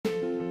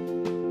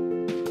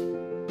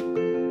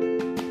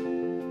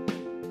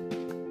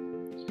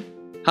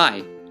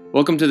Hi,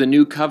 welcome to the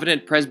New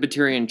Covenant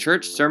Presbyterian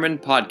Church Sermon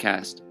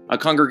Podcast, a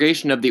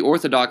congregation of the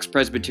Orthodox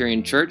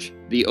Presbyterian Church,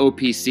 the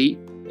OPC,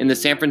 in the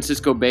San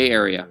Francisco Bay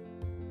Area.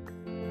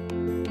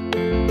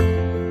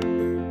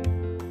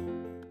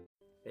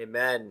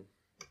 Amen.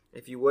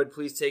 If you would,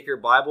 please take your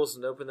Bibles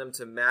and open them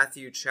to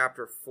Matthew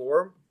chapter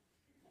 4.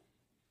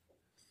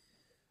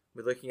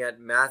 We're looking at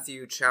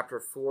Matthew chapter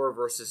 4,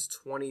 verses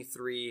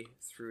 23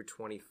 through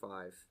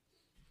 25.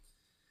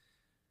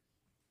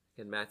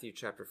 In Matthew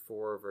chapter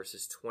 4,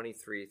 verses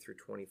 23 through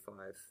 25.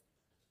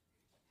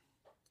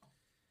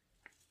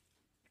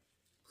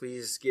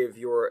 Please give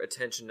your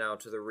attention now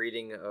to the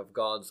reading of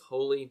God's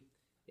holy,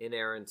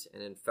 inerrant,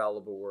 and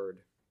infallible word.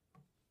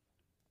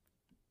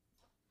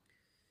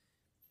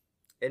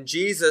 And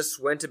Jesus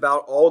went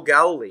about all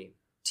Galilee,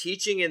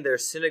 teaching in their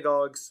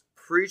synagogues,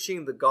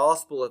 preaching the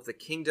gospel of the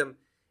kingdom,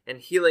 and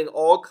healing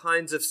all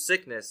kinds of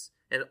sickness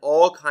and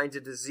all kinds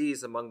of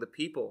disease among the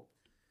people.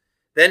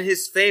 Then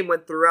his fame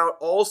went throughout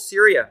all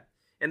Syria,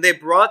 and they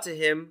brought to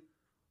him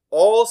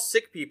all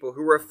sick people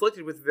who were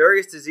afflicted with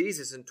various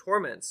diseases and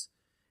torments,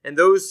 and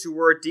those who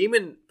were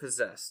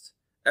demon-possessed,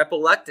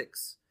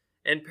 epileptics,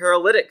 and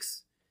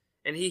paralytics,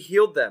 and he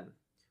healed them.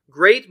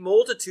 Great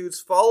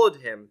multitudes followed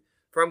him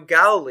from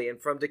Galilee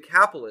and from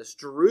Decapolis,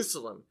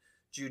 Jerusalem,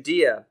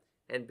 Judea,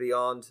 and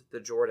beyond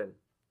the Jordan.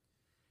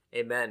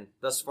 Amen.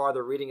 Thus far,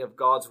 the reading of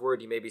God's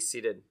word. You may be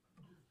seated.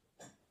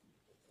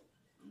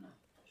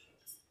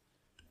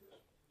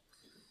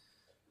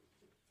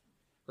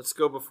 Let's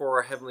go before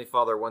our Heavenly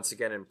Father once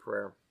again in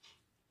prayer.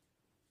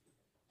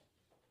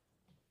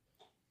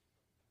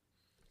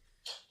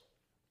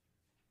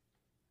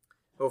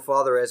 Oh,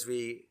 Father, as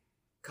we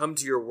come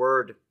to your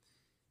word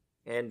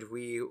and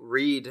we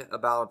read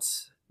about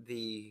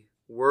the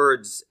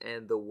words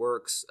and the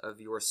works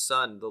of your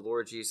Son, the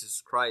Lord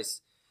Jesus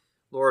Christ,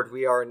 Lord,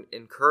 we are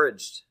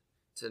encouraged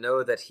to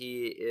know that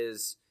he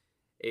is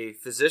a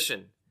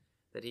physician,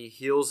 that he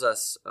heals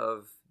us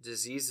of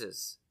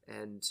diseases,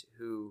 and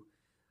who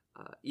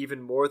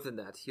even more than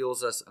that,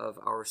 heals us of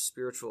our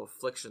spiritual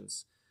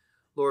afflictions.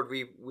 Lord,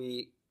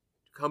 we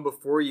come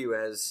before you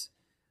as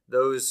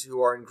those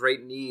who are in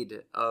great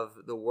need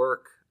of the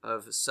work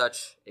of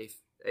such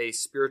a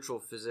spiritual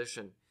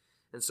physician.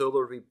 And so,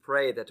 Lord, we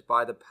pray that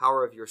by the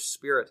power of your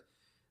Spirit,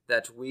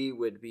 that we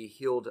would be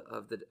healed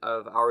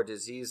of our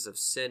disease of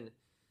sin,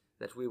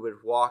 that we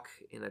would walk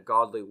in a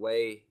godly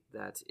way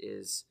that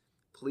is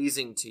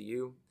pleasing to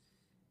you,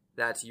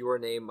 that your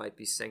name might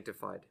be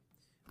sanctified.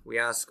 We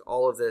ask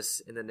all of this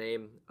in the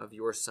name of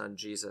your Son,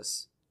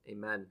 Jesus.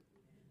 Amen.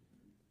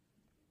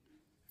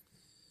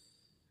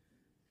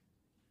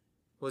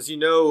 Well, as you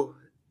know,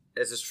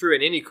 as is true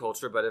in any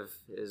culture, but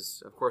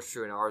is of course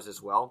true in ours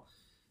as well,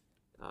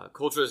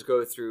 cultures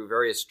go through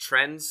various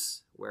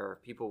trends where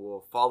people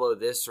will follow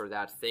this or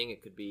that thing.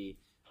 It could be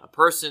a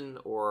person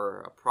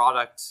or a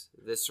product,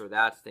 this or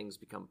that. Things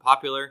become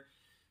popular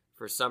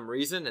for some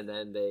reason, and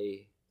then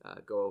they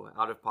go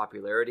out of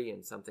popularity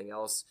and something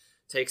else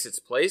takes its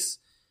place.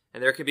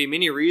 And there can be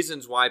many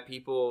reasons why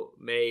people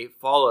may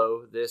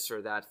follow this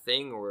or that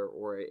thing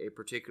or a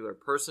particular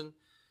person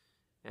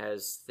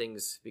as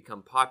things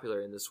become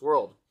popular in this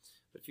world.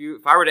 But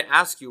if I were to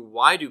ask you,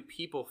 why do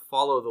people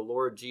follow the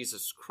Lord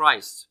Jesus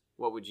Christ,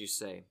 what would you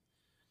say?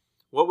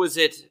 What was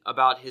it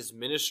about his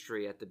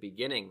ministry at the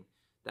beginning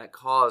that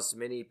caused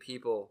many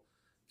people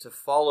to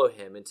follow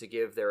him and to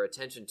give their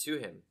attention to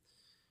him?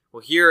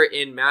 Well, here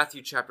in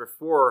Matthew chapter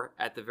 4,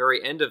 at the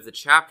very end of the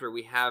chapter,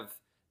 we have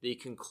the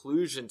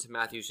conclusion to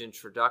Matthew's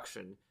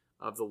introduction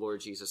of the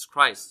Lord Jesus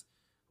Christ.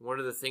 One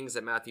of the things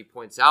that Matthew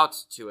points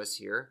out to us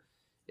here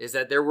is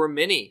that there were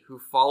many who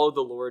followed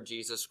the Lord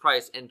Jesus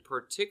Christ, and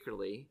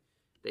particularly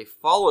they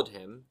followed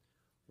him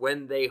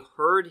when they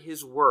heard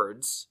his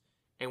words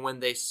and when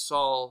they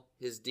saw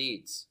his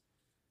deeds.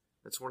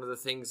 That's one of the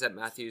things that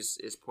Matthew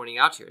is pointing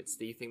out here. It's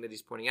the thing that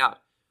he's pointing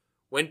out.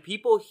 When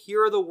people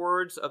hear the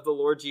words of the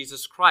Lord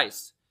Jesus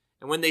Christ,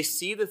 and when they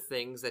see the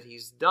things that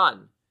he's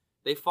done,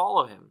 they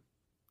follow him.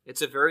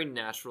 It's a very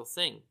natural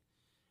thing.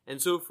 And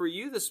so for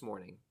you this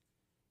morning,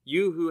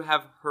 you who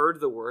have heard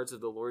the words of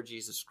the Lord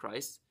Jesus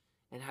Christ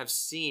and have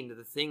seen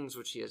the things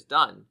which he has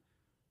done,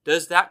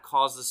 does that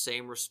cause the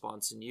same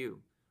response in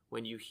you?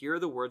 When you hear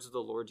the words of the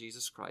Lord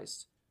Jesus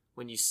Christ,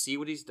 when you see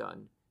what he's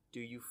done,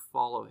 do you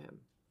follow him?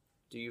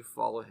 Do you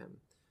follow him?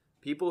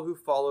 People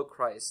follow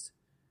Christ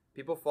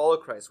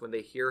when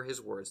they hear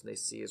his words and they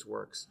see his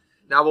works.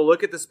 Now we'll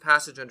look at this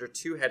passage under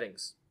two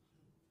headings.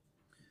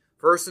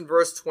 First, in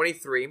verse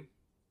 23,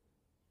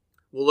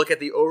 we'll look at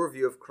the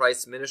overview of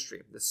Christ's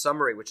ministry, the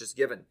summary which is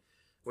given,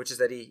 which is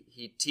that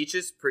he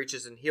teaches,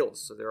 preaches, and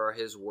heals. So there are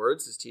his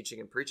words, his teaching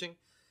and preaching,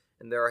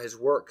 and there are his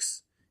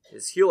works,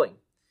 his healing.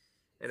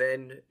 And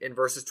then in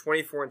verses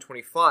 24 and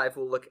 25,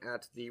 we'll look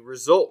at the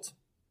result.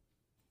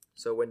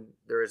 So when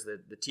there is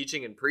the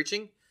teaching and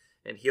preaching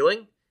and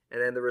healing, and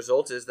then the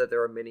result is that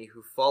there are many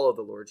who follow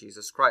the Lord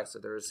Jesus Christ. So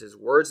there is his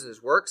words and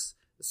his works,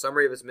 the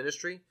summary of his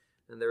ministry,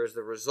 and there is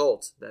the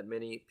result that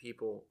many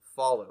people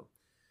follow.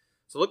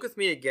 So look with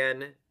me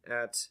again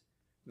at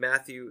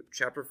Matthew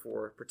chapter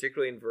 4,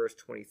 particularly in verse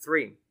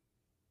 23.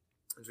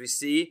 As we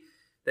see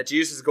that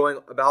Jesus is going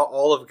about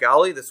all of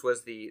Galilee, this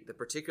was the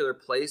particular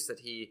place that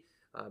he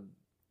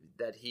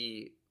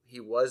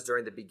was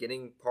during the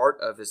beginning part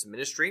of his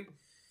ministry.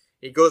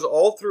 He goes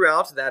all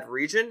throughout that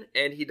region,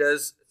 and he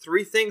does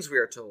three things, we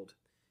are told: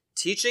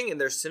 teaching in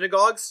their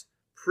synagogues,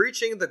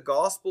 preaching the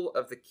gospel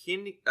of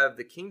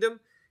the kingdom,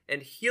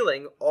 and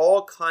healing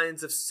all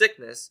kinds of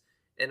sickness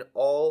and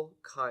all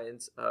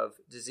kinds of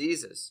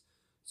diseases.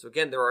 So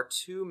again, there are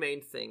two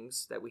main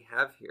things that we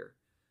have here.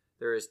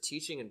 There is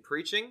teaching and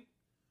preaching,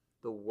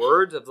 the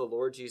words of the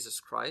Lord Jesus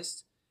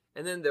Christ,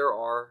 and then there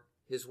are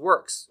his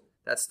works.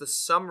 That's the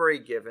summary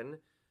given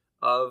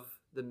of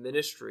the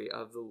ministry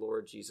of the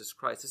Lord Jesus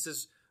Christ. This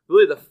is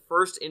really the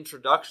first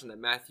introduction that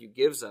Matthew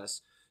gives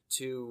us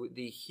to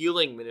the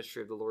healing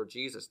ministry of the Lord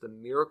Jesus, the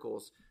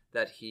miracles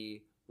that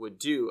he would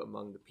do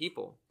among the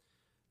people.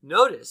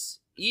 Notice,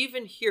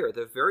 even here,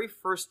 the very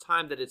first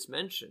time that it's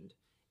mentioned,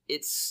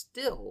 it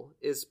still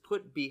is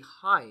put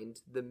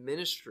behind the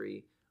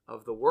ministry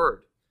of the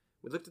word.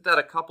 We looked at that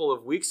a couple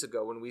of weeks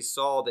ago when we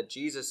saw that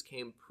Jesus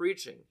came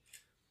preaching.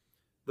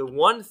 The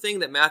one thing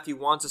that Matthew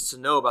wants us to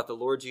know about the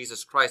Lord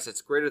Jesus Christ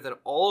that's greater than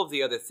all of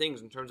the other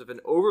things in terms of an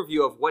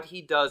overview of what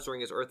he does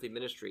during his earthly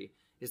ministry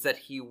is that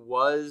he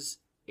was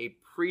a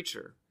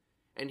preacher.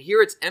 And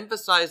here it's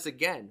emphasized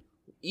again.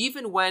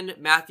 Even when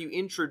Matthew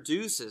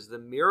introduces the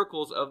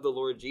miracles of the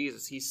Lord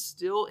Jesus, he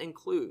still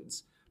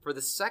includes, for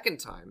the second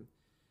time,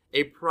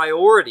 a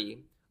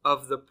priority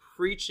of the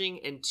preaching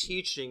and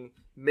teaching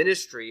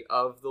ministry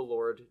of the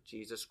Lord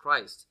Jesus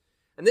Christ.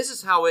 And this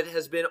is how it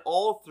has been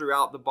all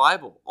throughout the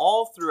Bible,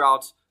 all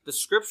throughout the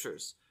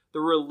Scriptures. The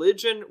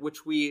religion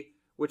which we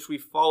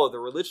follow, the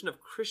religion of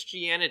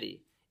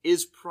Christianity,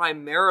 is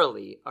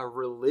primarily a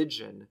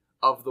religion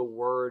of the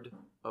Word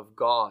of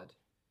God.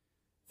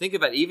 Think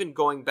about it, even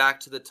going back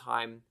to the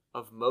time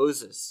of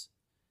Moses.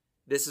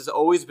 This has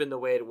always been the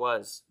way it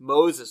was.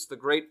 Moses, the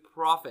great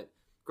prophet,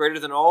 greater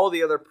than all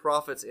the other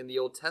prophets in the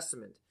Old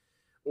Testament.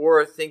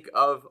 Or think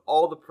of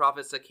all the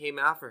prophets that came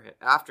after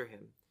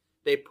him.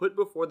 They put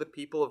before the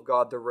people of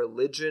God the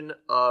religion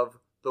of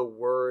the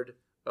Word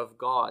of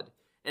God.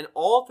 And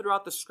all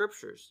throughout the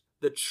Scriptures,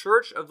 the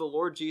church of the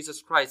Lord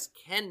Jesus Christ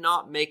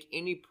cannot make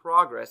any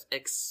progress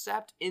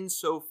except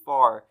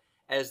insofar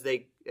as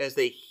they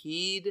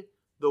heed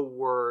the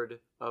Word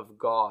of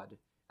God,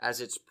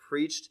 as it's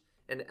preached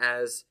and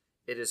as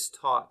it is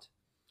taught.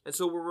 And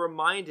so we're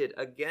reminded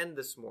again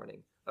this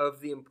morning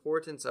of the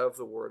importance of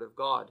the Word of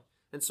God.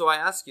 And so I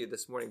ask you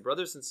this morning,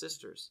 brothers and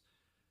sisters,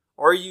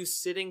 are you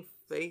sitting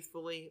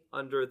faithfully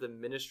under the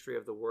ministry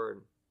of the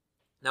Word?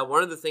 Now,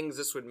 one of the things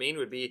this would mean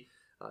would be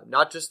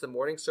not just the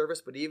morning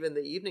service, but even the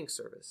evening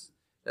service,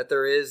 that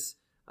there is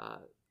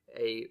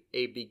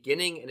a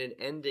beginning and an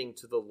ending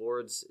to the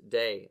Lord's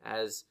day,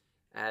 as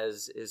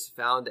is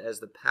found as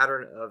the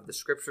pattern of the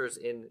Scriptures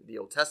in the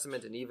Old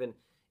Testament and even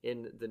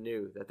in the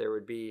New, that there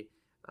would be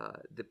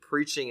the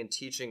preaching and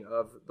teaching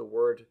of the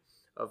Word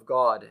of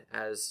God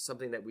as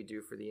something that we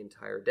do for the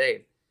entire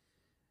day.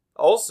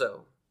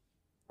 Also,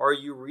 are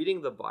you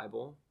reading the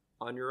Bible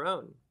on your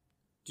own?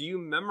 Do you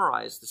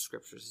memorize the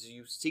Scriptures? Do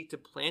you seek to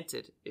plant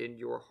it in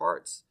your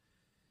hearts?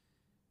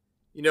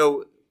 You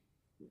know,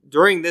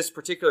 during this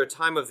particular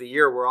time of the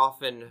year, we're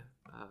often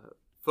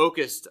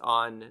focused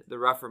on the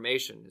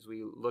Reformation as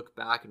we look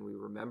back and we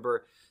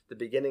remember the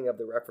beginning of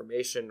the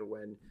Reformation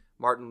when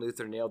Martin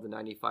Luther nailed the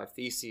 95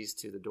 Theses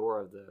to the door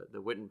of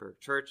the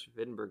Wittenberg Church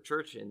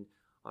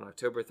on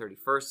October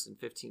 31st in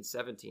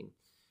 1517.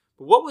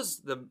 But what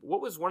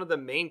was one of the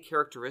main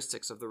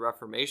characteristics of the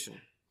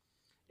Reformation?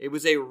 It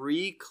was a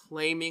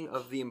reclaiming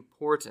of the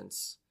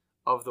importance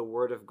of the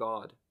Word of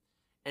God.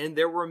 And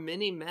there were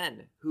many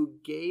men who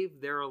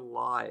gave their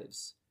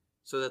lives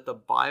so that the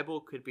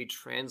Bible could be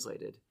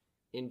translated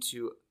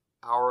into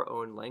our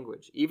own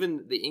language.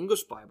 Even the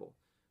English Bible,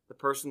 the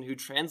person who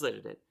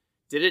translated it,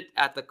 did it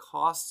at the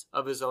cost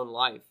of his own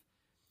life.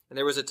 And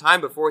there was a time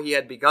before he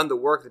had begun the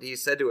work that he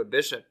said to a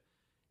bishop,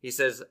 he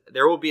says,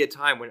 "There will be a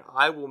time when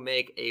I will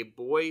make a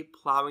boy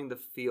plowing the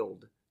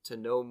field to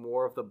know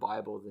more of the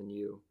Bible than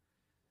you,"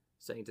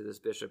 saying to this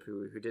bishop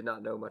who did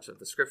not know much of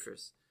the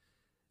Scriptures.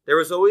 There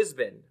has always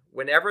been,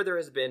 whenever there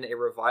has been a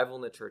revival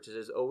in the church, it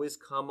has always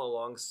come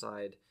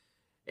alongside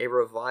a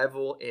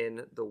revival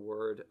in the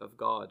Word of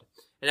God.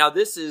 And now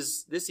this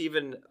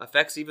even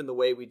affects even the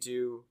way we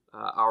do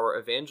our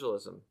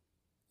evangelism.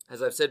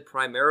 As I've said,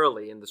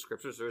 primarily in the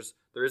Scriptures,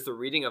 there is the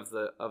reading of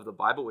the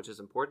Bible, which is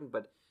important,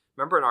 but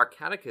remember in our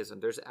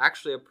catechism, there's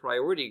actually a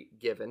priority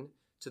given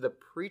to the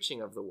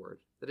preaching of the Word.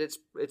 That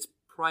it's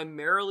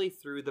primarily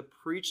through the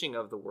preaching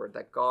of the Word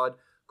that God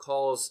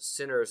calls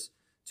sinners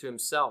to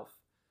himself.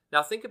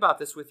 Now think about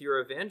this with your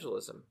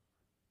evangelism.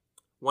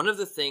 One of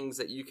the things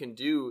that you can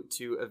do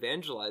to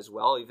evangelize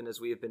well, even as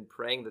we have been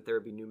praying that there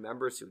would be new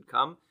members who would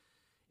come,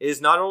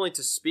 is not only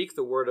to speak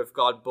the Word of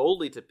God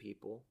boldly to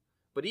people,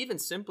 but even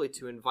simply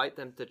to invite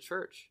them to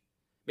church.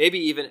 Maybe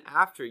even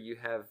after you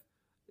have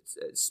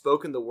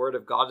spoken the Word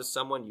of God to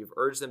someone, you've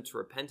urged them to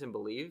repent and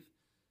believe,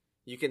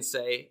 You can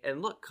say,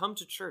 and look, come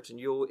to church, and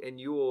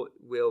you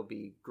will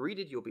be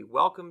greeted, you'll be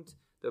welcomed,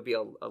 there'll be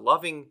a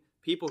loving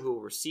people who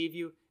will receive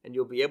you, and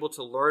you'll be able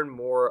to learn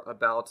more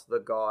about the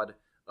God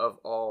of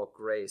all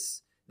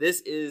grace.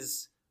 This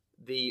is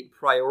the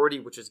priority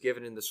which is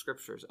given in the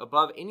scriptures.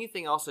 Above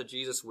anything else that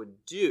Jesus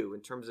would do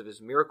in terms of his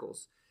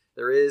miracles,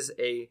 there is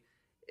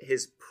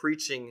his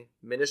preaching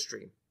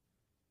ministry.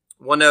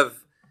 One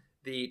of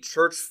the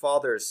church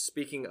fathers,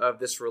 speaking of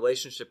this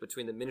relationship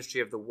between the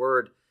ministry of the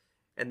word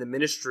and the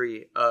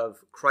ministry of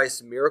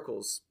Christ's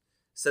miracles,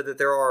 said that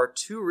there are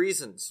two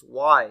reasons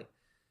why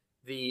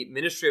the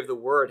ministry of the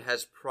word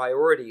has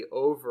priority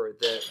over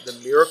the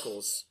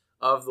miracles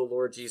of the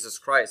Lord Jesus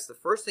Christ. The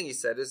first thing he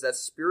said is that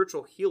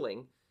spiritual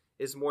healing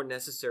is more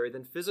necessary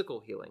than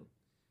physical healing.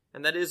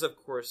 And that is, of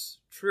course,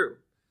 true.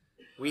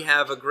 We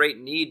have a great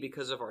need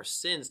because of our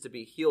sins to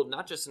be healed,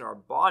 not just in our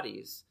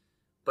bodies,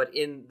 but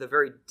in the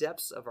very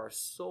depths of our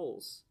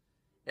souls.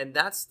 And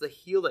that's the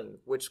healing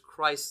which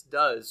Christ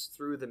does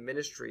through the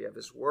ministry of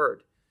his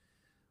word.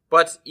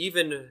 But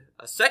even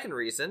a second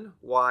reason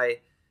why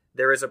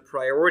there is a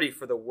priority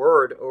for the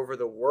word over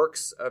the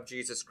works of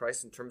Jesus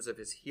Christ in terms of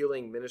his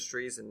healing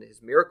ministries and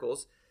his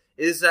miracles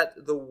is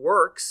that the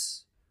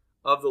works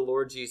of the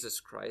Lord Jesus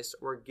Christ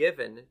were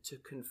given to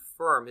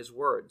confirm his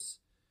words.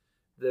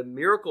 The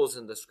miracles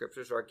in the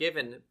scriptures are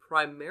given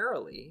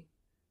primarily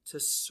to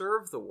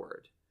serve the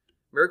word.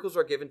 Miracles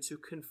are given to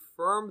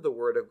confirm the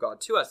word of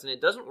God to us, and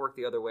it doesn't work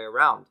the other way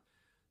around.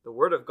 The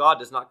word of God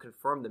does not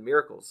confirm the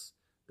miracles.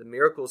 The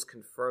miracles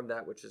confirm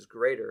that which is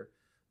greater,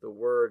 the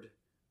word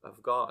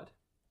of God.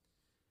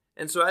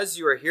 And so as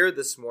you are here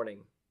this morning,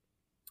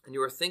 and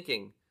you are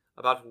thinking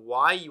about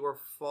why you are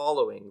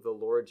following the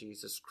Lord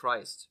Jesus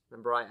Christ.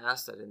 Remember, I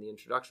asked that in the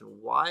introduction.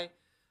 Why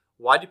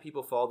do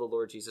people follow the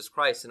Lord Jesus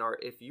Christ? And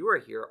if you are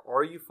here,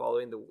 are you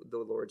following the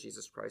Lord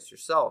Jesus Christ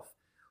yourself?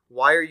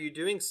 Why are you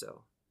doing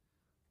so?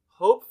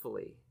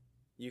 Hopefully,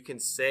 you can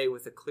say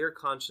with a clear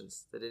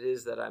conscience that it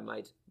is that I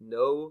might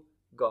know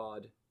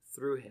God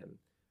through him,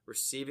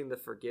 receiving the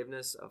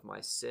forgiveness of my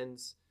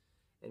sins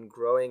and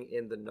growing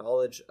in the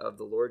knowledge of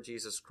the Lord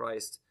Jesus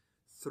Christ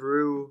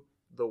through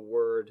the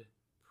word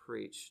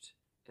preached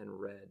and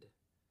read.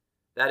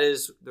 That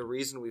is the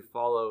reason we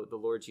follow the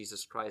Lord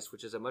Jesus Christ,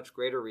 which is a much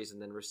greater reason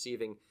than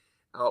receiving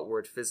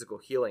outward physical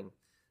healing,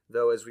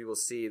 though, as we will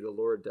see, the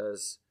Lord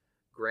does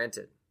grant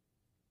it.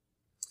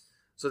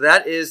 So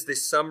that is the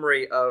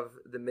summary of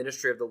the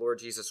ministry of the Lord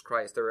Jesus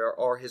Christ. There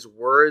are his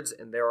words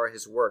and there are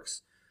his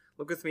works.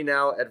 Look with me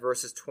now at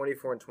verses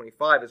 24 and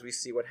 25 as we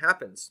see what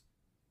happens.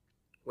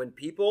 When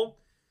people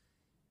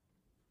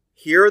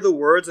hear the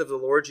words of the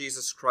Lord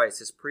Jesus Christ,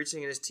 his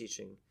preaching and his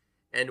teaching,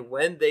 and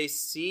when they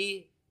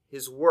see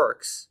his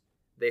works,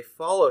 they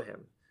follow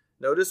him.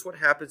 Notice what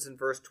happens in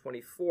verse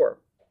 24.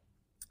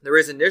 There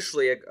is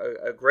initially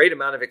a great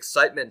amount of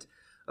excitement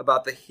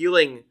about the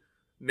healing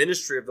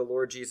ministry of the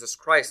Lord Jesus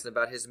Christ and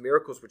about his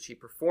miracles which he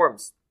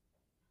performs.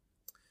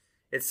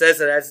 It says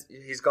that as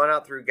he's gone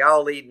out through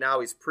Galilee, now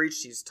he's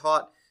preached, he's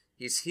taught,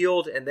 he's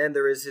healed, and then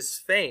there is his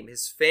fame.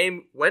 His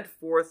fame went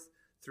forth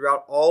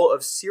throughout all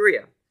of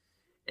Syria.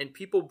 And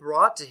people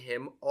brought to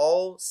him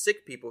all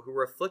sick people who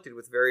were afflicted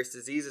with various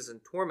diseases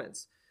and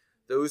torments,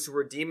 those who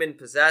were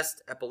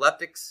demon-possessed,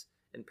 epileptics,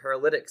 and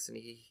paralytics, and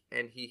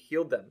he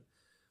healed them.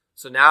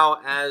 So now,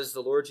 as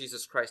the Lord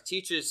Jesus Christ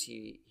teaches,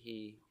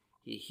 he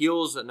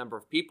heals a number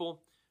of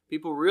people.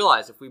 People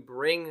realize if we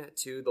bring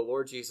to the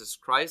Lord Jesus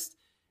Christ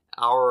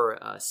our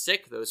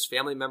sick, those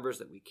family members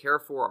that we care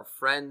for, our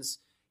friends,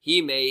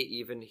 he may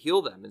even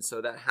heal them. And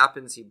so that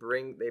happens.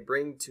 They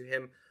bring to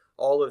him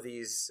all of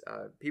these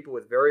people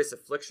with various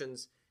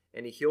afflictions,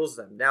 and he heals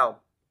them. Now,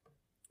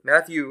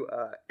 Matthew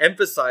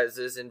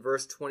emphasizes in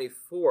verse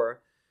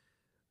 24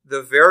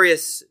 the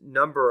various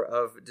number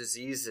of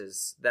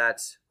diseases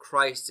that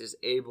Christ is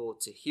able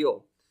to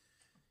heal.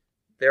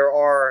 There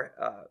are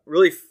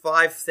really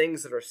 5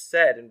 things that are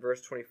said in verse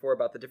 24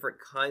 about the different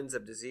kinds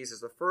of diseases.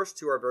 The first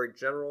 2 are very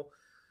general.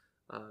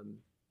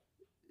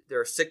 There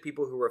are sick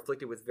people who are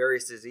afflicted with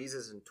various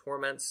diseases and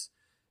torments.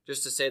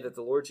 Just to say that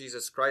the Lord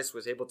Jesus Christ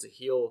was able to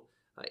heal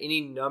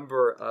any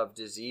number of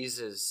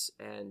diseases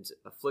and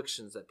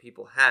afflictions that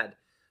people had.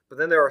 But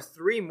then there are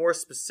 3 more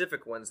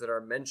specific ones that are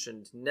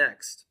mentioned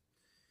next.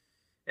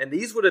 And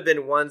these would have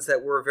been ones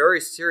that were very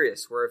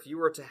serious, where if you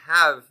were to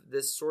have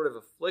this sort of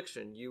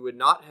affliction, you would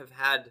not have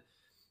had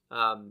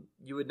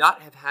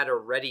a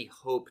ready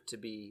hope to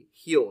be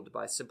healed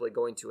by simply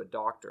going to a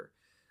doctor.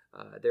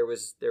 There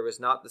was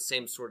not the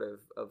same sort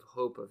of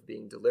hope of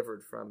being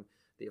delivered from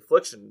the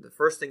affliction. The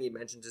first thing he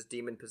mentions is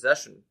demon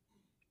possession,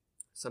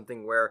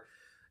 something where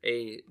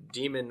a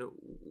demon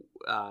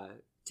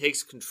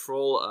takes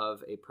control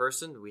of a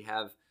person. We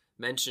have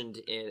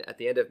mentioned at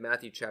the end of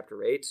Matthew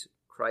chapter 8,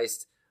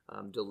 Christ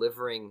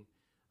delivering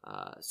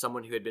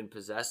someone who had been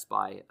possessed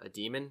by a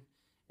demon,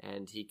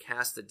 and he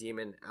cast the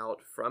demon out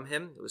from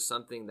him. It was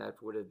something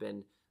that would have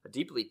been a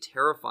deeply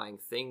terrifying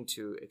thing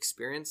to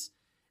experience,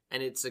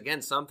 and it's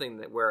again something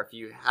that where if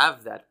you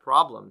have that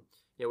problem,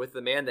 with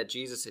the man that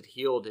Jesus had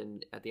healed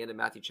at the end of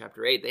Matthew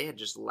chapter 8, they had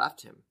just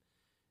left him.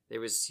 He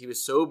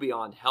was so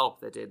beyond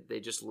help that they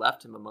just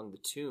left him among the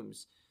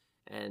tombs,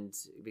 and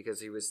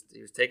because he was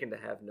taken to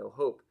have no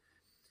hope.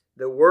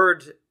 The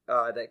word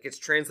that gets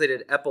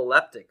translated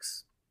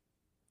epileptics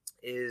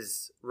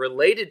is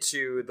related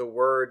to the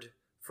word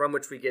from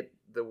which we get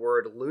the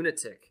word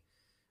lunatic.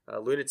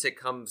 Lunatic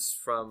comes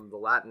from the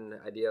Latin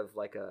idea of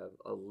like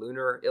a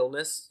lunar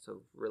illness,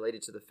 so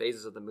related to the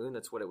phases of the moon.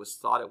 That's what it was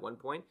thought at one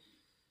point.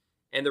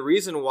 And the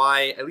reason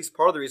why, at least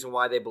part of the reason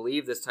why they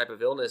believe this type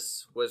of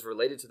illness was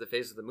related to the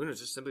phases of the moon is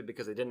just simply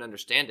because they didn't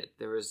understand it.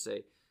 There was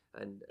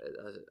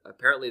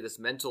apparently this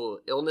mental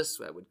illness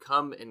that would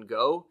come and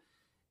go,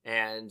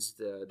 and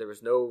there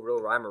was no real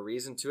rhyme or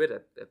reason to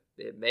it.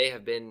 It may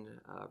have been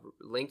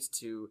linked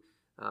to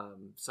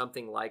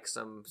something like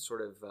some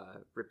sort of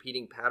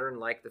repeating pattern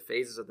like the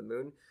phases of the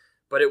moon,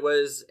 but it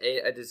was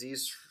a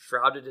disease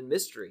shrouded in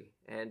mystery.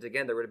 And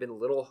again, there would have been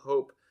little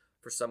hope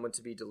for someone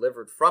to be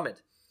delivered from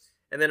it.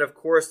 And then, of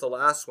course, the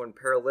last one,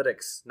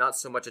 paralytics, not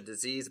so much a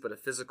disease, but a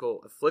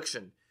physical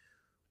affliction,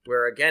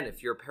 where, again,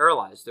 if you're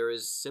paralyzed, there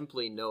is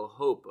simply no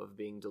hope of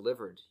being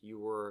delivered. You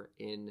were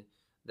in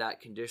that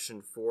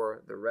condition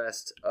for the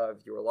rest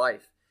of your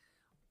life.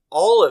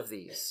 All of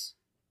these,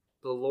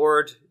 the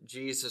Lord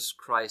Jesus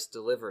Christ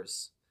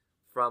delivers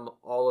from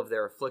all of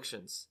their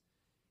afflictions.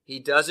 He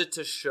does it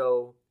to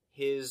show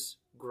his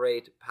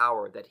great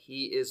power, that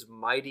he is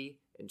mighty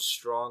and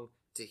strong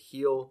to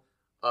heal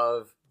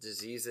of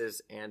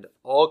diseases and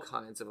all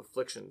kinds of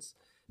afflictions.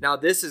 Now,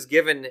 this is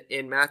given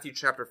in Matthew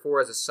chapter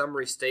 4 as a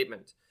summary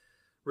statement.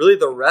 Really,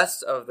 the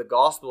rest of the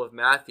Gospel of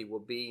Matthew will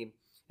be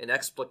an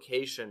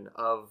explication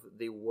of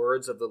the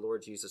words of the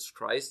Lord Jesus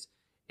Christ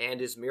and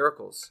his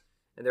miracles.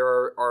 And there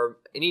are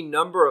any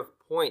number of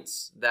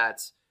points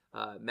that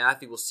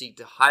Matthew will seek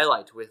to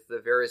highlight with the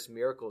various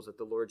miracles that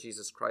the Lord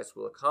Jesus Christ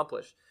will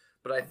accomplish.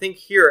 But I think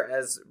here,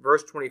 as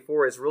verse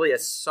 24 is really a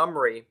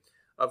summary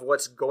of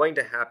what's going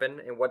to happen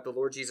and what the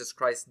Lord Jesus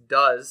Christ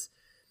does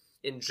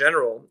in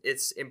general,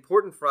 it's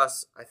important for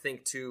us, I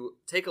think, to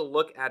take a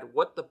look at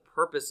what the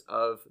purpose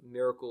of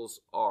miracles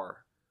are.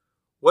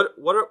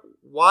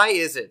 Why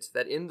is it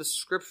that in the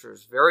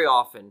Scriptures, very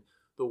often,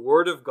 the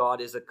Word of God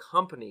is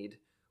accompanied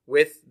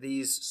with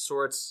these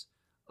sorts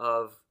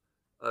of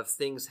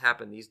things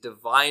happen, these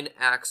divine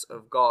acts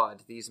of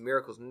God, these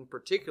miracles, and in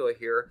particular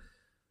here,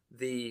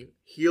 the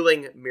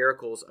healing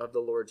miracles of the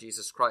Lord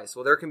Jesus Christ?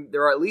 Well,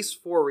 there are at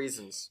least 4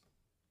 reasons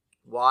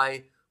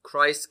why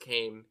Christ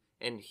came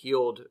and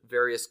healed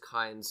various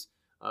kinds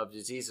of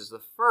diseases.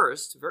 The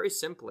first, very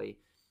simply,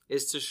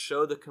 is to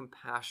show the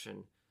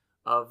compassion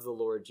of the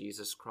Lord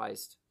Jesus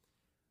Christ.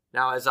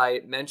 Now, as I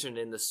mentioned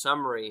in the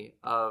summary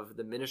of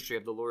the ministry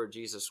of the Lord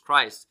Jesus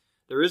Christ,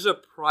 there is a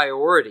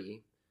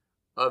priority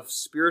of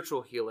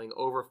spiritual healing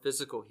over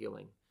physical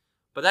healing.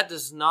 But that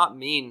does not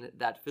mean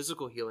that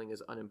physical healing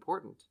is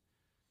unimportant.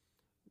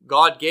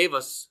 God gave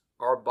us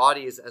our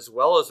bodies as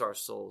well as our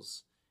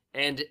souls,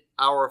 and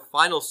our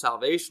final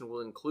salvation will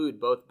include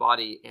both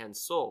body and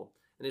soul.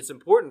 And it's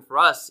important for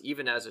us,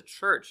 even as a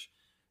church,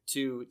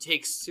 to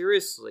take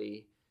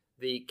seriously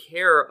the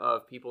care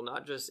of people,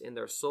 not just in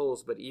their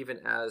souls, but even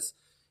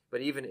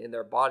in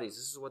their bodies.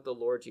 This is what the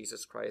Lord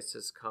Jesus Christ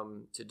has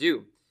come to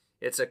do.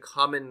 It's a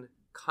common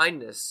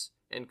kindness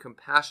and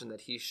compassion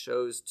that he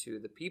shows to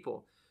the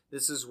people.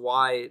 This is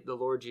why the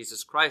Lord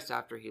Jesus Christ,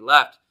 after he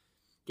left,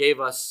 gave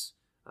us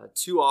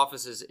 2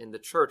 offices in the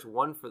church,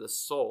 one for the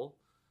soul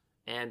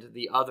and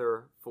the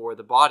other for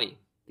the body,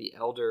 the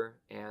elder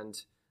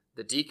and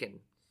the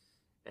deacon.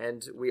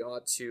 And we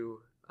ought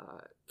to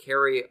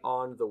carry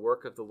on the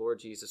work of the Lord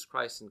Jesus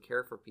Christ and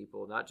care for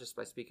people, not just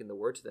by speaking the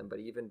word to them, but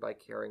even by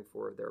caring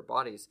for their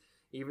bodies,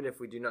 even if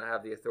we do not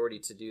have the authority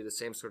to do the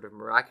same sort of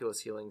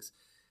miraculous healings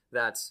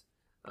that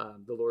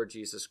the Lord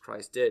Jesus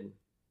Christ did.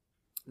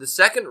 The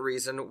second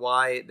reason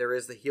why there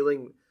is the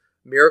healing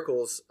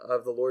miracles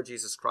of the Lord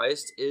Jesus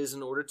Christ is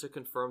in order to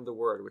confirm the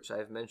word, which I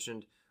have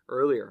mentioned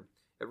earlier.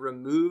 It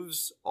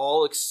removes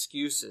all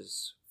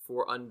excuses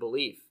for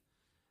unbelief.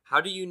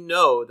 How do you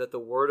know that the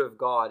word of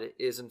God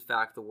is in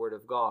fact the word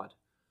of God?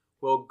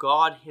 Well,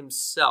 God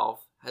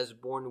himself has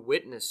borne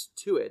witness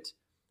to it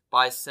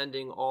by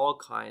sending all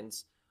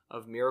kinds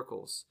of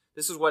miracles.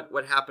 This is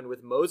what happened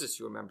with Moses,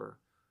 you remember.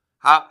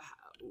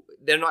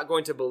 They're not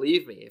going to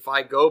believe me. If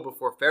I go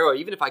before Pharaoh,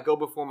 even if I go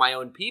before my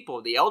own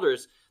people, the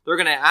elders, they're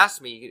going to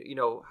ask me,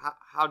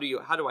 how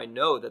do I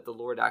know that the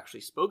Lord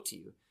actually spoke to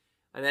you?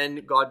 And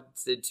then God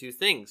did 2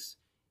 things.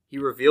 He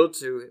revealed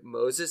to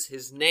Moses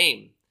his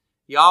name,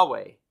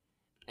 Yahweh,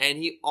 and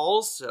he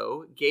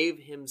also gave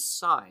him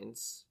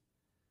signs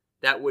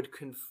that would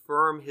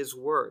confirm his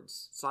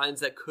words,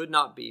 signs that could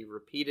not be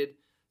repeated,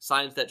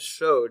 signs that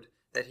showed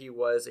that he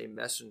was a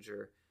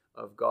messenger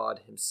of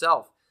God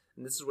himself.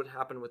 And this is what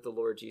happened with the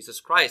Lord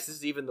Jesus Christ. This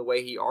is even the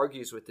way he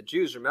argues with the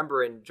Jews.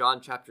 Remember in John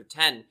chapter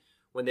 10,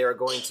 when they are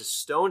going to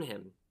stone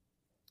him,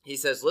 he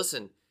says,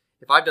 listen,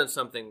 if I've done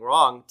something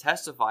wrong,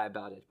 testify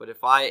about it. But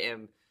if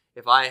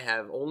I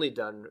have only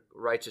done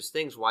righteous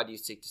things, why do you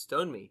seek to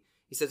stone me?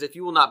 He says, if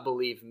you will not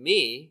believe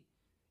me,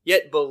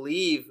 yet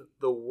believe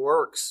the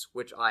works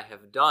which I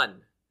have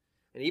done.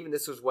 And even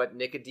this was what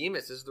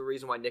Nicodemus, this is the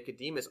reason why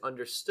Nicodemus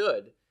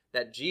understood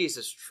that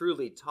Jesus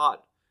truly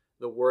taught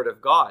the Word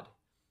of God,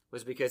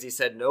 was because he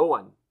said no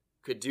one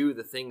could do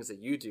the things that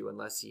you do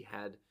unless he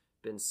had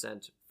been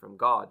sent from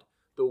God.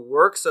 The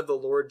works of the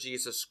Lord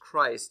Jesus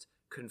Christ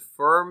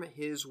confirm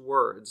his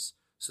words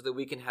so that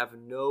we can have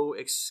no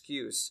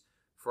excuse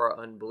for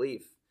our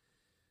unbelief.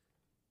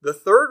 The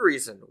third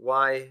reason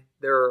why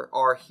there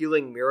are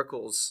healing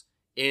miracles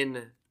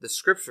in the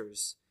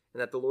scriptures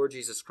and that the Lord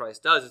Jesus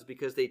Christ does is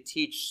because they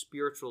teach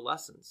spiritual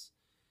lessons.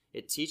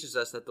 It teaches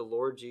us that the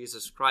Lord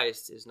Jesus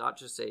Christ is not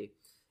just a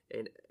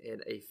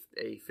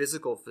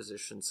physical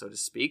physician, so to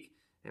speak,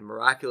 a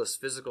miraculous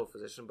physical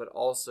physician, but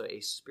also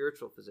a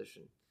spiritual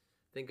physician.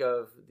 Think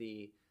of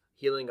the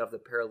healing of the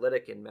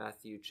paralytic in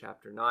Matthew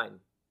chapter 9.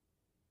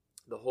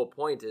 The whole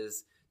point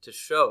is to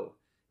show,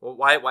 well,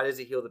 why does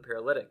he heal the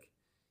paralytic?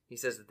 He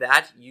says,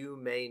 that you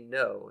may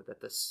know that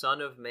the Son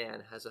of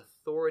Man has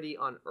authority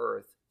on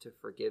earth to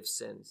forgive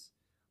sins.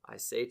 I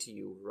say to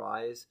you,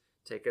 rise,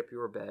 take up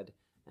your bed,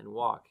 and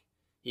walk.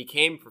 He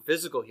came for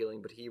physical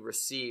healing, but he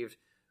received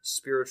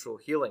spiritual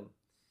healing.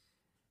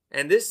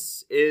 And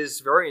this is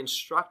very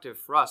instructive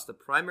for us. The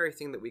primary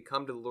thing that we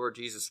come to the Lord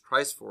Jesus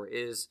Christ for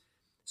is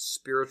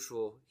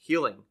spiritual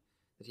healing,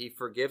 that he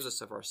forgives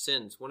us of our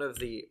sins. One of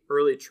the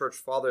early church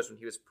fathers, when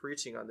he was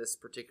preaching on this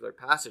particular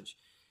passage,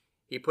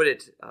 he put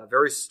it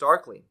very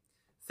starkly.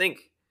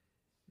 Think,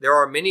 there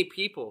are many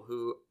people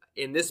who,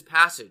 in this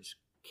passage,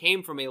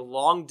 came from a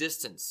long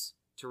distance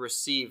to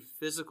receive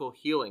physical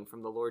healing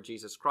from the Lord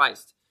Jesus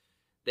Christ.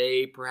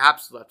 They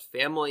perhaps left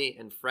family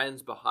and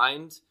friends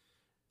behind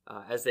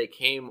as they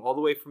came all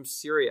the way from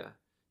Syria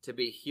to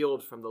be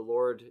healed from the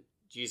Lord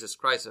Jesus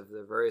Christ of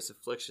the various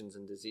afflictions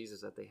and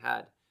diseases that they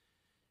had.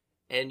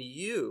 And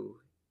you,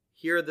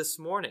 here this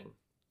morning,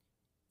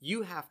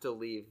 you have to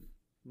leave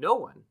no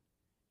one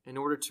in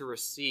order to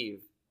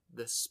receive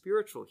the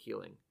spiritual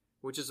healing,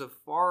 which is of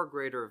far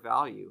greater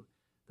value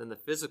than the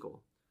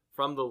physical,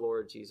 from the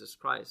Lord Jesus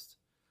Christ.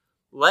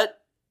 Let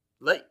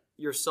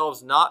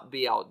yourselves not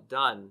be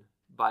outdone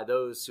by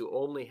those who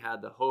only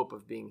had the hope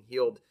of being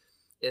healed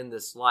in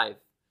this life,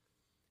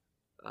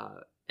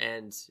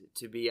 and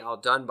to be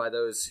outdone by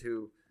those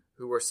who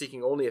were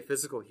seeking only a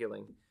physical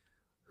healing,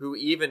 who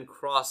even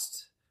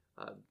crossed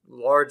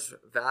large,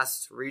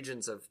 vast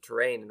regions of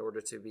terrain in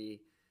order to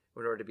be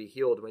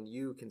healed, when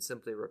you can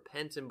simply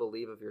repent and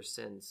believe of your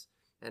sins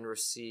and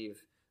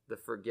receive the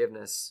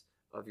forgiveness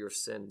of your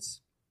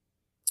sins.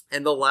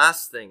 And the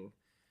last thing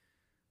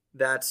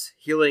that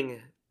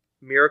healing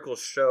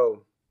miracles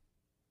show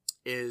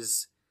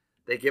is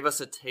they give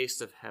us a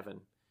taste of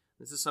heaven.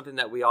 This is something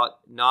that we ought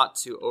not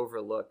to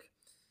overlook.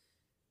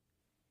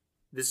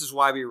 This is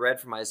why we read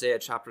from Isaiah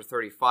chapter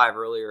 35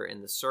 earlier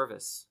in the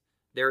service.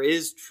 There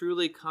is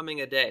truly coming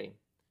a day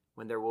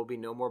when there will be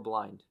no more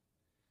blind.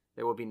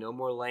 There will be no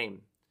more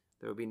lame.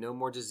 There will be no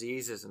more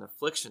diseases and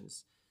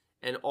afflictions.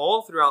 And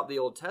all throughout the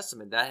Old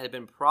Testament, that had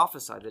been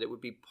prophesied, that it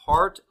would be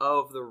part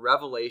of the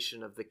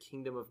revelation of the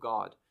kingdom of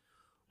God.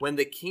 When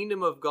the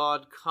kingdom of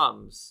God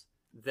comes,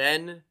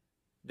 then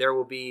there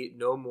will be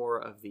no more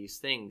of these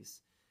things.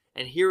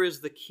 And here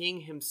is the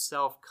King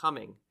himself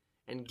coming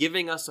and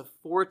giving us a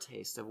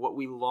foretaste of what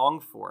we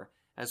long for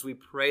as we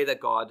pray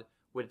that God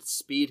would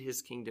speed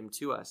his kingdom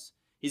to us.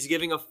 He's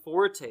giving a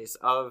foretaste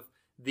of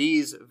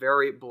these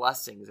very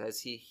blessings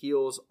as he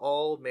heals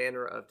all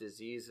manner of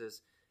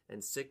diseases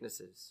and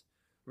sicknesses.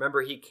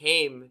 Remember, he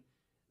came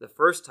the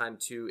first time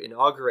to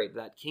inaugurate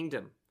that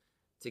kingdom,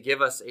 to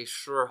give us a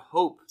sure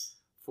hope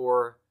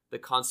for the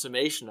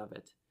consummation of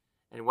it.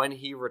 And when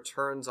he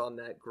returns on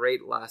that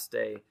great last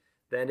day,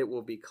 then it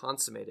will be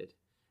consummated.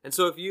 And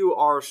so if you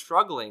are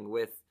struggling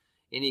with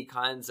any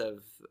kinds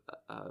of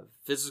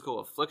physical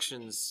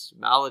afflictions,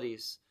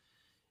 maladies,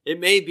 it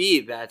may be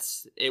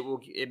that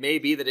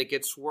it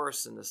gets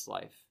worse in this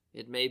life.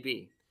 It may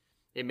be.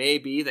 It may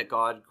be that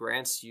God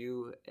grants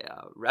you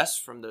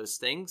rest from those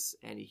things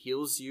and he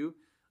heals you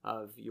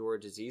of your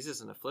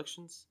diseases and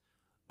afflictions.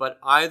 But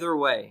either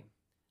way,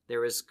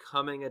 there is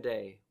coming a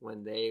day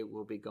when they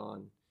will be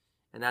gone.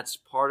 And that's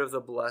part of the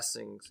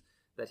blessings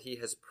that he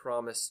has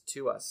promised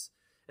to us.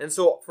 And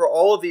so for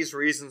all of these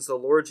reasons, the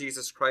Lord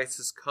Jesus Christ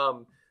has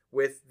come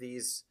with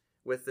this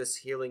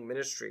healing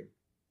ministry.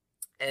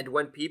 And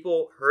when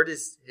people heard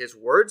his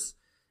words,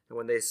 and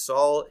when they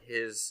saw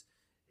his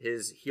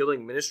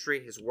healing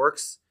ministry, his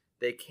works,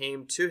 they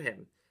came to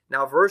him.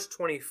 Now, verse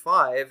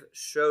 25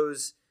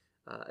 shows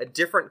a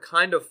different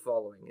kind of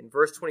following. In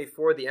verse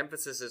 24, the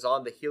emphasis is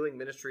on the healing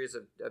ministries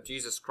of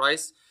Jesus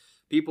Christ.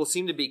 People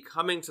seem to be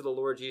coming to the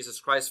Lord Jesus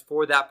Christ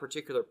for that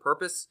particular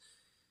purpose,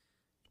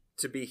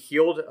 to be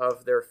healed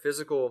of their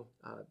physical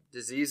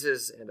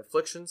diseases and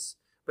afflictions.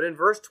 But in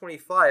verse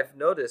 25,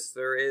 notice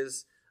there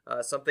is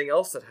something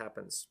else that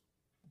happens.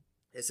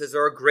 It says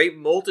there are great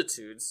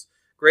multitudes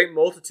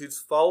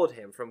followed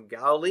him from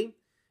Galilee,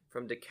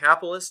 from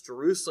Decapolis,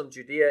 Jerusalem,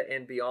 Judea,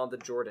 and beyond the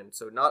Jordan.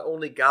 So not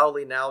only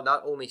Galilee now,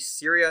 not only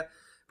Syria,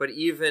 but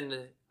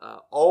even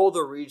all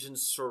the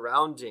regions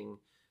surrounding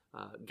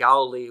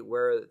Galilee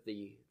where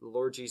the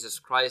Lord Jesus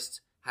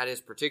Christ had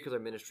his particular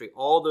ministry,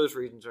 all those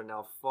regions are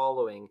now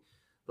following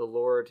the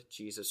Lord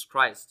Jesus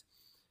Christ.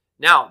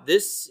 Now,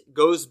 this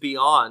goes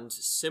beyond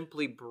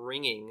simply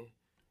bringing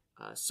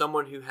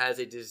someone who has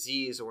a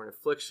disease or an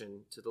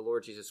affliction to the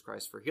Lord Jesus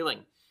Christ for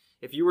healing.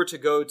 If you were to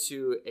go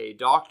to a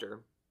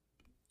doctor,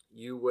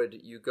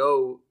 you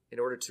go in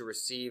order to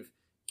receive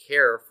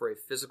care for a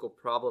physical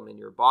problem in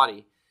your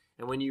body.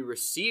 And when you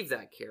receive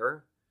that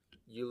care,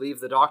 you leave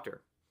the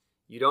doctor.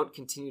 You don't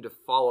continue to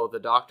follow the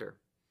doctor.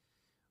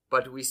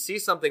 But we see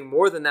something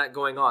more than that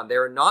going on. They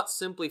are not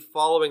simply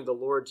following the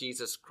Lord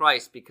Jesus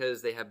Christ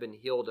because they have been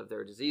healed of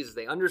their diseases.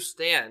 They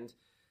understand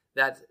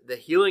that the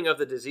healing of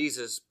the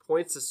diseases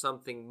points to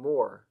something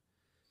more.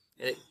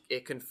 And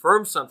it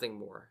confirms something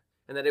more.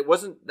 And that it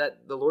wasn't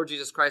that the Lord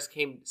Jesus Christ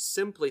came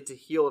simply to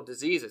heal of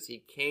diseases. He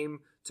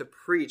came to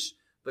preach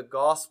the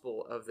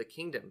gospel of the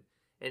kingdom.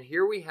 And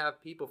here we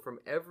have people from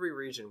every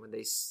region,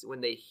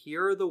 when they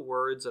hear the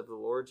words of the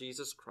Lord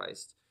Jesus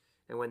Christ,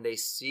 and when they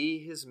see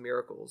his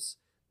miracles,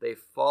 they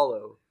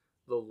follow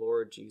the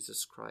Lord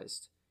Jesus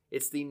Christ.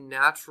 It's the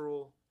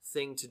natural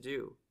thing to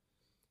do.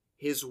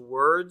 His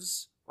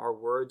words are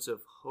words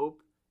of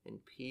hope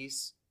and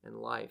peace and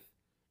life,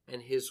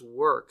 and his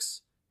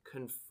works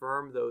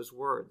confirm those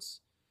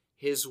words.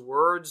 His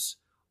words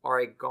are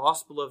a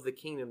gospel of the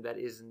kingdom that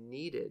is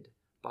needed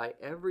by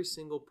every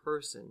single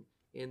person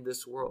in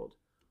this world.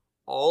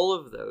 All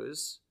of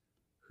those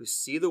who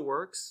see the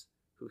works,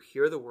 who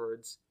hear the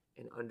words,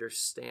 and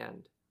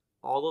understand,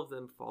 all of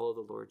them follow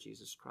the Lord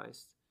Jesus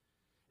Christ.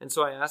 And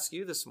so I ask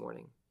you this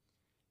morning,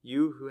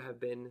 you who have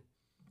been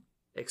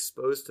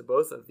exposed to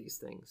both of these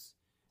things,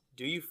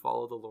 do you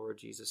follow the Lord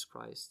Jesus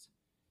Christ?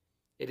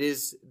 It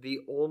is the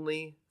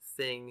only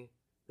thing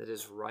that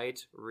is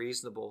right,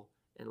 reasonable,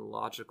 and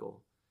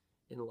logical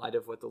in light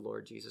of what the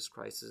Lord Jesus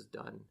Christ has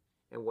done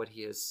and what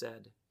he has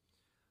said.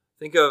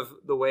 Think of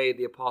the way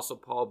the Apostle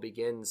Paul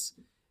begins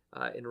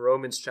in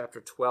Romans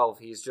chapter 12.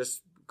 He's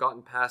just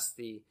gotten past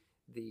the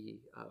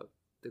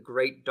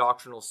great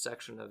doctrinal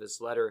section of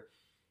his letter,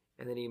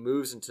 and then he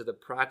moves into the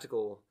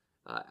practical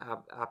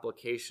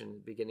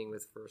application, beginning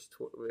with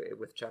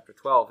chapter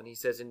 12. And he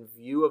says, "In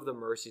view of the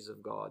mercies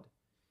of God,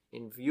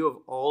 in view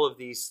of all of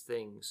these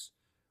things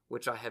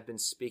which I have been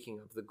speaking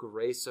of, the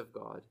grace of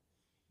God,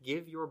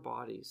 give your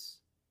bodies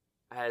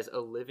as a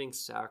living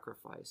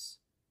sacrifice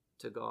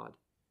to God."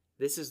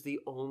 This is the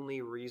only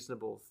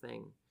reasonable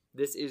thing.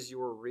 This is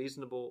your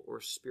reasonable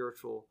or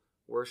spiritual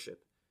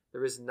worship.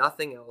 There is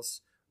nothing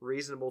else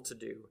reasonable to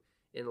do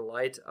in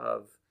light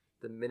of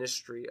the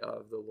ministry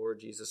of the Lord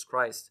Jesus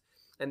Christ.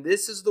 And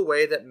this is the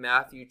way that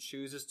Matthew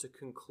chooses to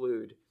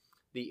conclude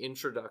the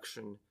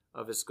introduction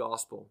of his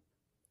gospel.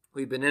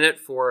 We've been in it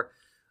for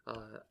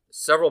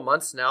several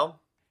months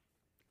now,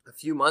 a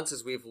few months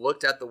as we've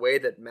looked at the way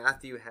that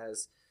Matthew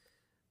has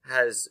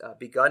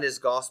begun his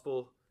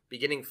gospel,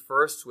 beginning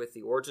first with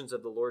the origins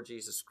of the Lord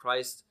Jesus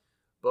Christ,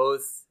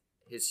 both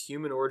his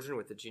human origin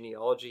with the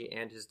genealogy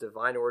and his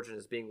divine origin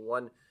as being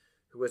one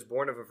who was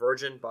born of a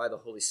virgin by the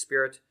Holy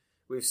Spirit.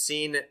 We've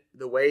seen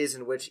the ways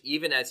in which,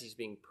 even as he's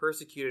being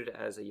persecuted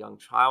as a young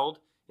child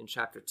in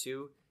chapter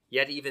 2,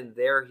 yet even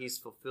there he's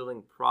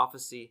fulfilling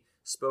prophecy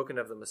spoken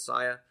of the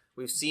Messiah.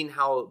 We've seen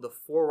how the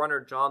forerunner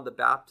John the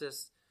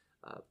Baptist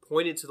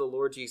pointed to the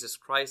Lord Jesus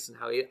Christ, and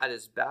how at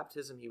his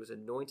baptism he was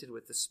anointed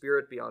with the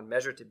Spirit beyond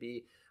measure to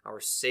be our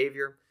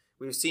Savior.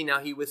 We've seen how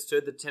he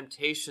withstood the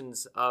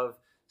temptations of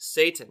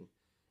Satan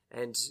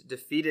and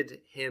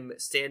defeated him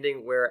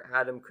standing where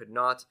Adam could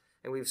not.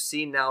 And we've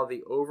seen now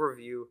the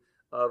overview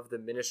of the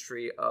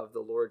ministry of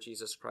the Lord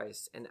Jesus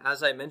Christ. And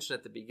as I mentioned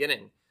at the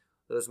beginning,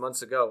 those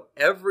months ago,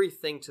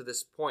 everything to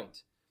this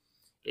point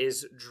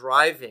is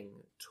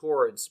driving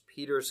towards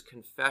Peter's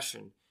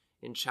confession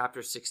in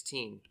chapter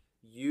 16.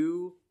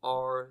 You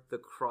are the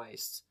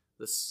Christ,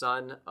 the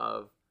Son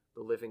of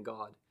the living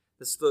God.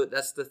 That's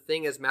the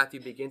thing as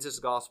Matthew begins his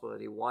gospel that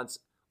he wants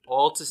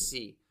all to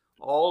see,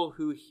 all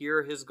who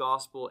hear his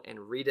gospel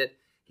and read it.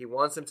 He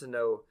wants them to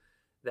know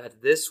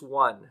that this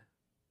one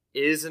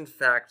is in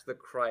fact the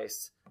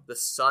Christ, the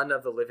Son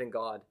of the living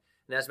God.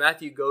 And as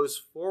Matthew goes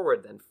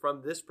forward then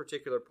from this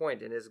particular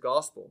point in his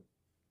gospel,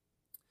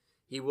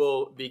 he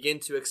will begin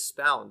to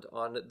expound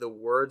on the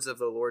words of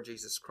the Lord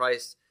Jesus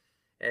Christ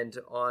and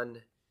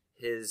on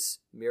his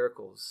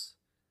miracles,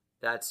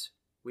 that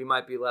we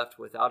might be left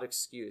without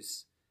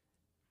excuse,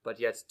 but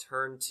yet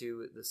turn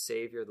to the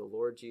Savior, the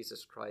Lord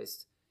Jesus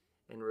Christ,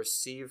 and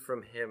receive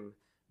from him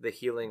the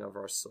healing of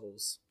our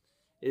souls.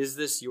 Is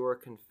this your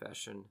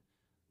confession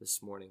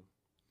this morning?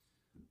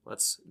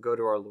 Let's go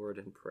to our Lord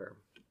in prayer.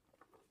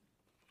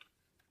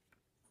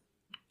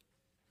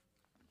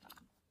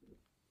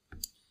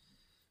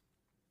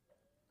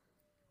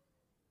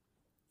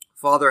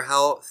 Father,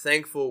 how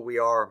thankful we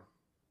are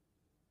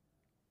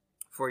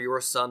for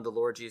your Son, the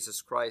Lord Jesus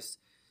Christ,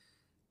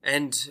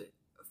 and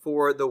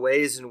for the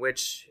ways in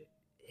which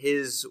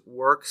his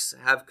works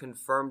have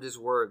confirmed his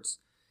words,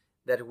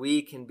 that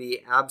we can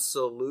be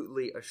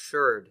absolutely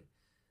assured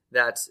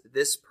that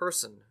this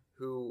person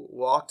who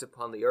walked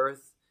upon the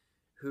earth,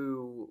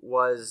 who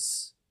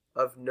was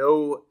of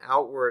no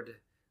outward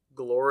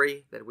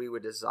glory, that we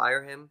would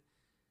desire him,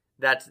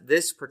 that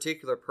this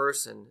particular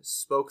person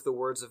spoke the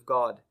words of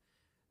God,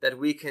 that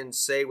we can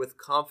say with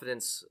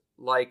confidence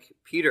like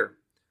Peter,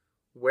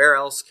 where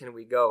else can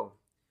we go?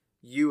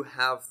 You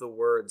have the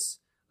words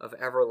of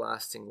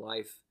everlasting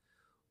life.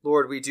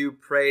 Lord, we do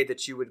pray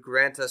that you would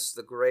grant us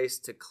the grace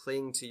to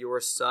cling to your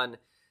Son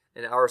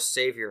and our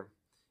Savior,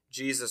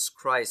 Jesus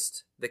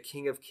Christ, the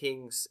King of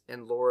kings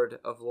and Lord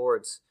of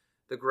lords,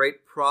 the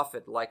great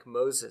prophet like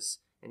Moses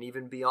and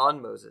even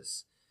beyond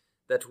Moses,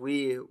 that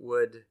we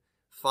would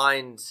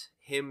find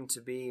him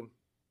to be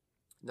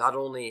not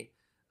only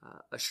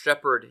a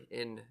shepherd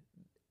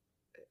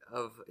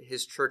of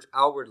his church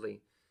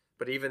outwardly,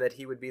 but even that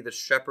he would be the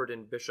shepherd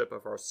and bishop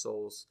of our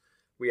souls.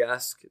 We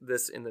ask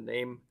this in the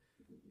name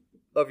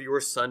of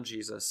your Son,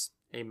 Jesus.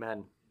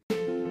 Amen.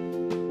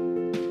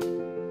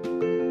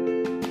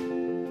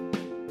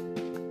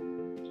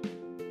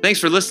 Thanks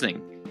for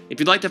listening. If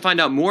you'd like to find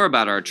out more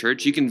about our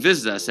church, you can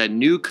visit us at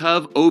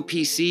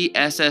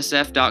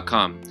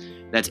newcovopcssf.com.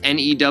 That's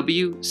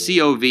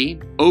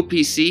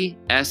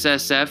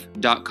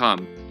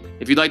NEWCOVOPCSSF.com.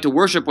 If you'd like to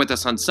worship with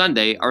us on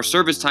Sunday, our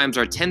service times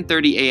are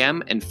 10:30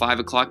 a.m. and 5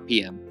 o'clock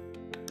p.m.